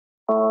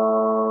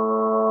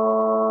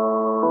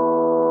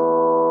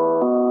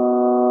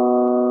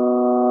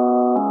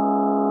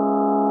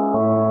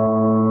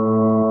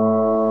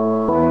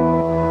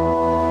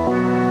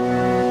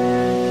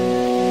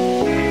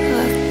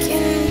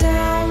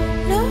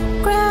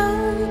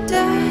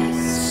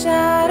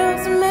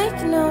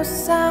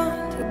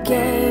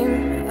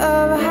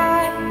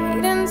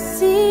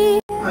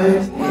I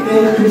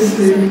take this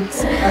day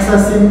as a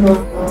symbol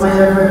of my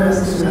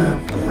everlasting love,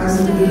 as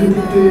a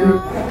dedicated to you,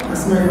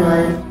 as my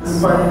wife,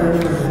 as partner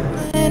forever.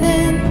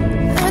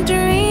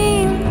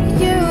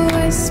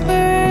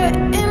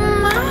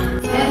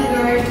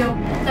 Edgardo,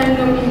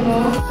 tanggapin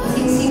mo,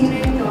 singsing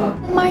rito.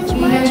 March!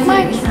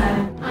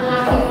 Ang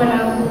aking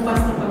walang bukas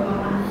na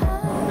pagmamahal.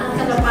 Ang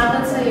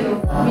katapatan sa'yo,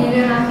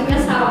 bilang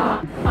aking asawa,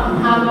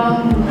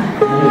 panghabang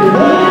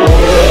buhay.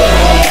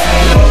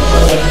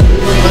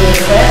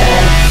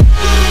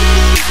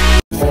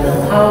 The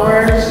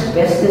powers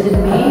vested in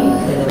me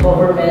by the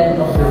government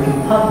of the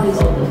Republic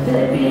of the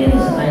Philippines,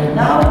 I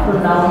now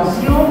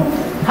pronounce you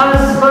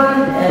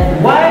husband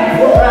and wife.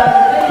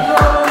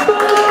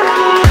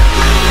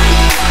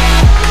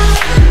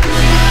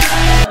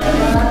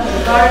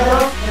 Edgardo,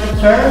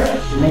 sir,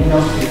 you may now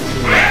speak.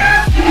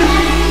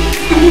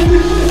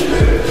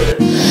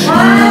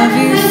 Love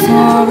you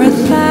for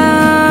 1,000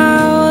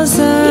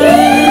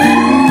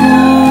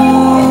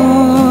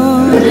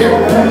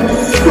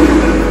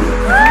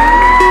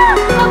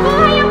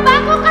 Mabuhay ang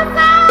bagong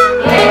kasal!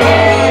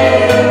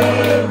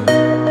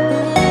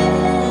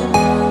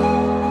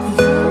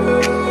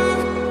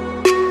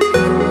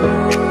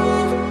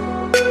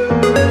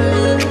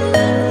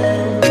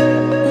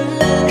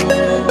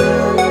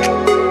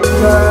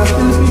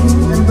 Philippine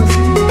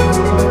Embassy.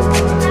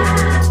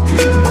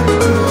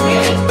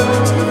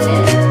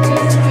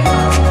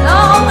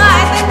 Oo nga,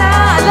 ito na.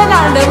 Alala,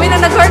 ang dami na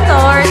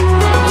nag-hortor.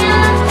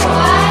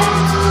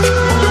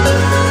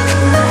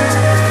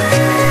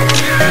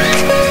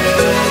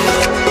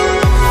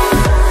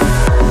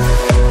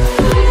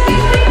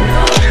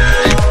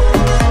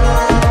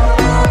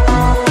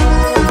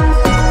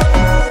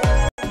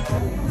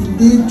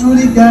 Indeed,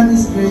 truly God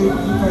is great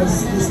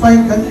because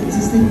despite the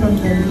existing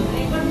pandemic,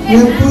 we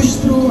have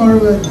pushed through our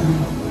wedding.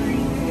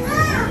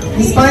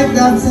 Despite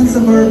the absence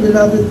of our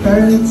beloved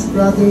parents,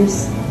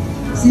 brothers,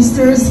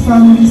 sisters,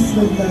 families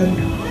like that,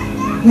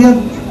 we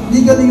have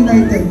legally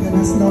united and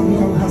has now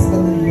become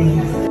husband and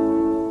wife.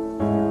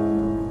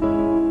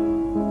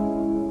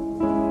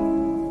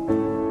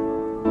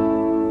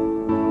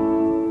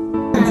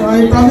 So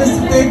I promise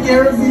to take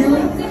care of you.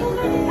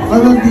 I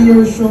will be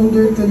your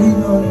shoulder to lean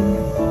on.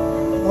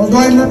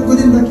 Although I'm not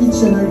good in the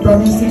kitchen, I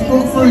promise to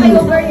cook for you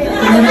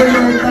whenever you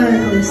are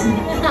tired or sick.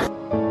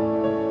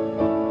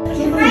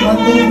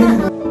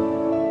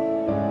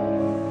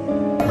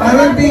 I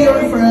will be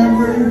your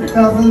forever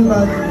travel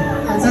buddy.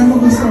 At saan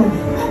mo gusto?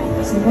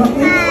 So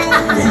bakit?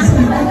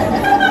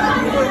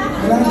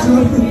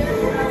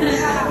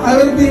 I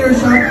will be your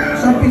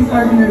shopping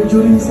partner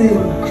during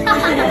sale.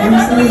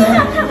 During sale,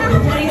 ha?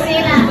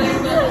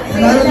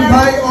 And I will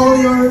buy all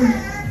your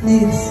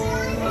needs.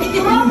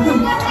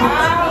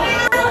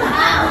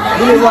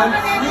 Really want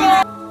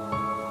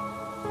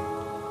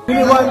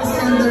to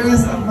spend the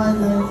rest of my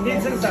life.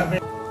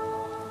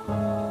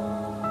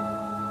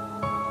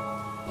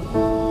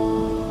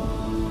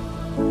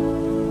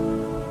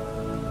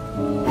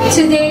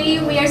 Today,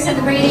 we are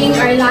celebrating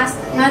our last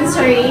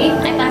mansary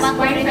as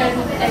Firefl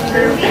and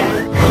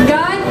girlfriend.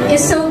 God is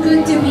so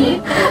good to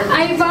me.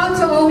 I vow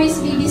to always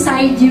be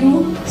beside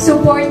you,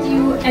 support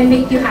you, and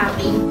make you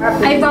happy.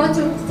 I vow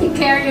to take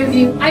care of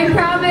you. I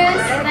promise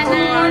to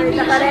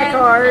be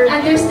patient,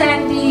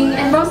 understanding,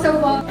 and most of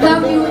all,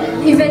 love you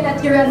even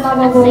at your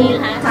unlovable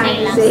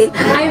times.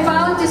 I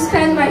vow to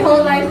spend my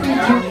whole life with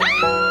you.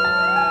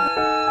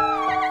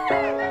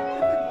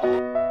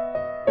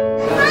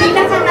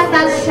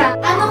 Siya.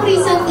 Anong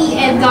reason ni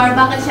Edgar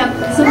bakit siya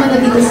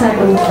sumunod dito sa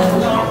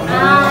Dayfox?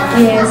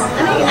 Yes.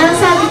 Anong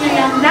sabi niya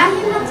lang?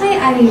 Dahil lang kay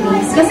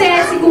Iris. Kasi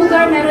si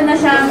Cougar meron na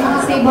siyang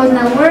stable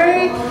na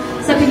work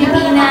sa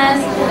Pilipinas.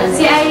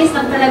 Si Iris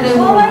lang talaga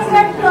yung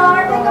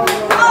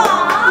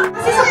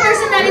kasi sa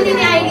personality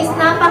ni Iris,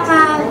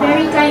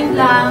 very kind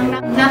lang,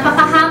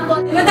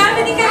 napaka-humble. Madami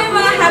din kami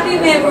mga happy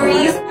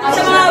memories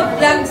sa mga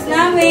vlogs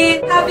namin.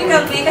 Happy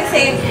kami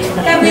kasi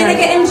kami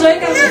nag-enjoy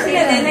kami.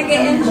 Sila din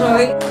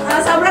nag-enjoy.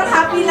 Sobrang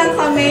happy lang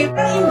kami.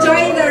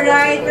 Enjoy the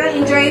ride,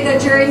 enjoy the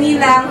journey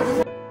lang.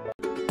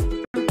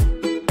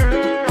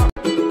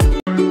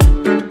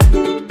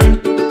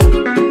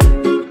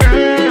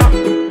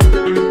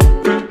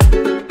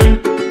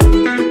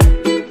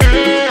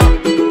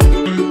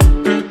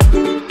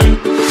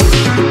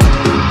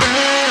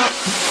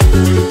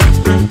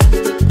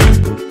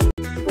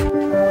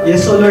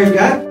 Yes, so Lord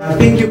God,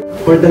 thank you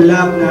for the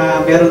love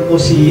na meron po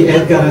si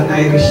Edgar and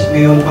Irish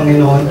ngayon,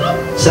 Panginoon.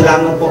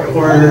 Salamat po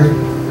for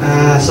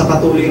sa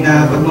patuloy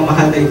na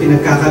pagmamahal na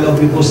ipinagkakaloob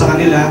niyo po sa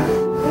kanila,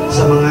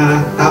 sa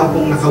mga tao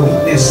pong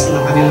naka-witness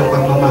ng kanilang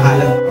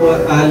pagmamahalan.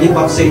 Lift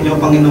up sa inyo,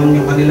 Panginoon,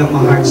 yung kanilang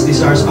mga heart's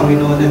desires,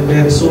 Panginoon, and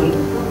very soon,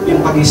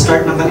 yung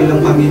pag-start ng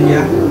kanilang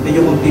pamilya, and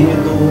you continue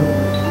to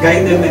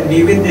guide them and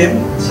be with them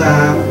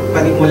sa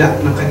panimula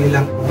ng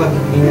kanilang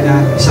pagiging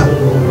isang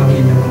buong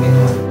pamilya,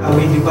 Panginoon.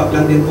 We lift up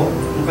lang din po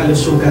ang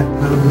kalusugan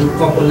ng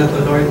couple na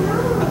to, Lord,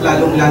 at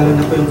lalong-lalo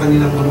na po yung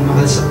kanilang mga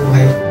mahal sa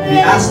buhay. We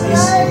ask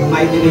this in the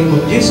mighty name of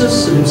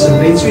Jesus, who lives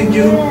and reigns with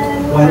you,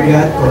 one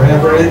God,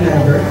 forever and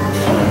ever.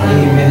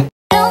 Amen.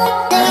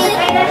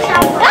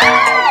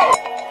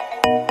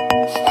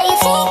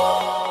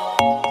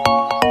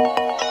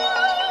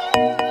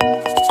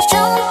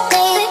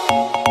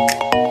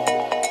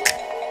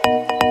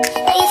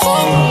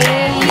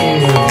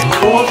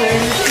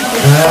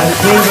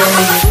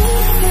 Thank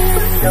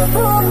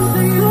you.